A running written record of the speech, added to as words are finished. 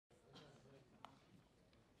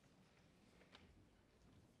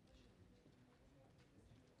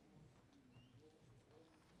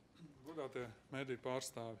Godātie mediju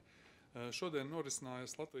pārstāvi, šodien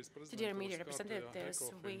norisinājās Latvijas Dear media representatives,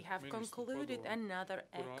 we have concluded another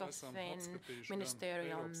ECOFIN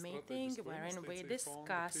ministerial meeting wherein we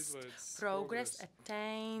discussed progress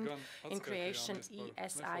attained in creation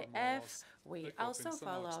ESIF. We also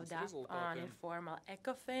followed up on informal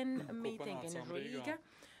ECOFIN meeting in Riga,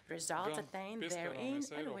 results attained therein,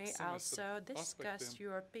 and we also discussed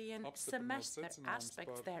European semester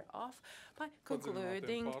aspects thereof by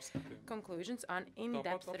concluding conclusions on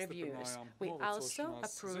in-depth reviews. We also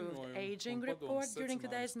approved aging report during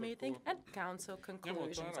today's meeting and Council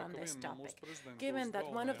conclusions on this topic. Given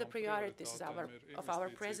that one of the priorities of our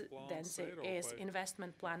presidency is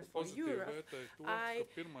investment plan for Europe, I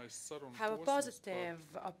have a positive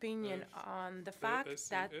opinion on the fact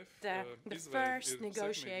that the first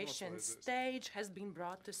negotiation stage has been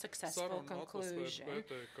brought to successful conclusion.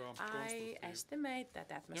 I estimate that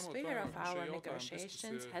the atmosphere of our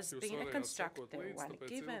negotiations has been a constructive one.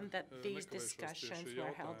 Given that these discussions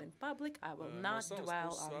were held in public, I will not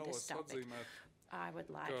dwell on this topic. I would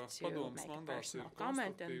like to make a personal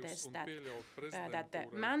comment on this, that the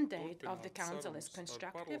mandate of the Council is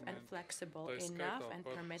constructive and flexible enough and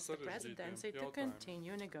permits the Presidency to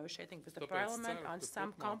continue negotiating with the Parliament on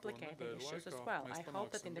some complicated issues as well. I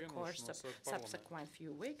hope that in the course of subsequent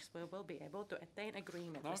few weeks we will be able to attain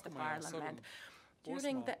agreement with the Parliament.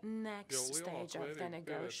 During the next stage of the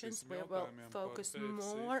negotiations, we will focus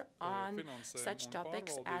more on such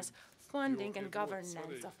topics as funding and governance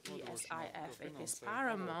of ESIF. It is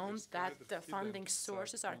paramount that the funding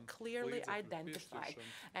sources are clearly identified,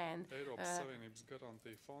 and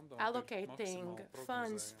allocating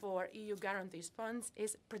funds for EU guarantees funds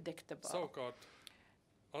is predictable.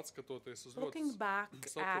 Looking back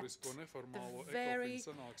at the very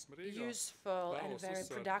useful and very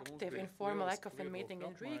productive informal ECOFIN meeting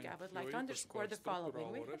in Riga, I would like to underscore the following.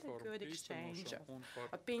 We had a good exchange of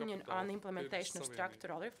opinion on the implementation of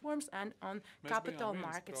structural reforms and on capital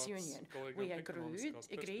markets union. We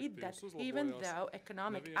agreed that even though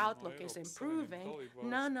economic outlook is improving,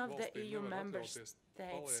 none of the EU member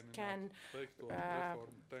states can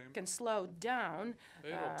slow down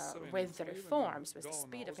with the reforms, with the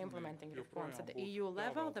speed of implementing reforms at the EU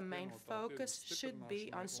level. The main focus should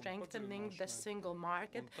be on strengthening the single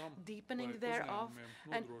market, deepening thereof,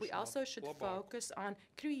 and we also should focus on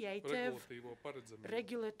creative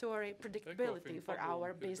regulatory predictability for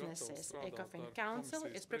our businesses. ECOFIN Council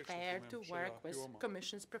is prepared to work with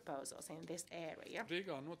Commission's proposals in this area.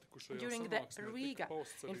 During the Riga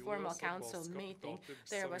Informal Council meeting,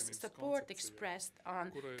 there was support expressed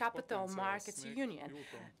on Capital Markets Union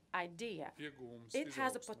idea. It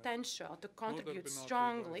has a potential to contribute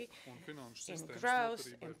strongly in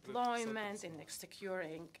growth, employment, in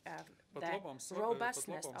securing the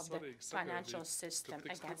robustness of the financial system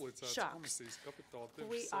against shocks.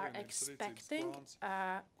 We are expecting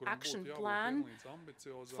an action plan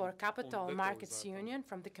for Capital Markets Union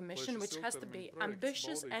from the Commission, which has to be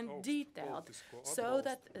ambitious and detailed so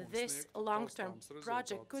that this long-term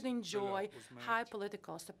project could enjoy high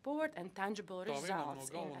political support and tangible results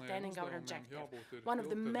in attaining our objective. One of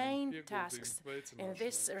the main tasks in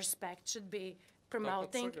this respect should be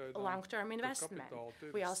promoting long-term investment.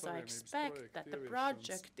 We also expect that the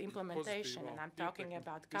project implementation, and I'm talking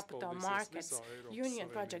about Capital Markets Union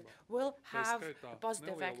project, will have a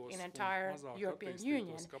positive effect in the entire European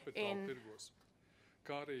Union in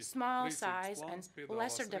small size and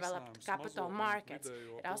lesser developed capital markets.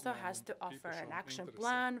 It also has to offer an action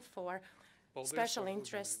plan for special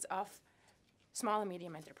interests of small and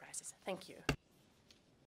medium enterprises. Thank you.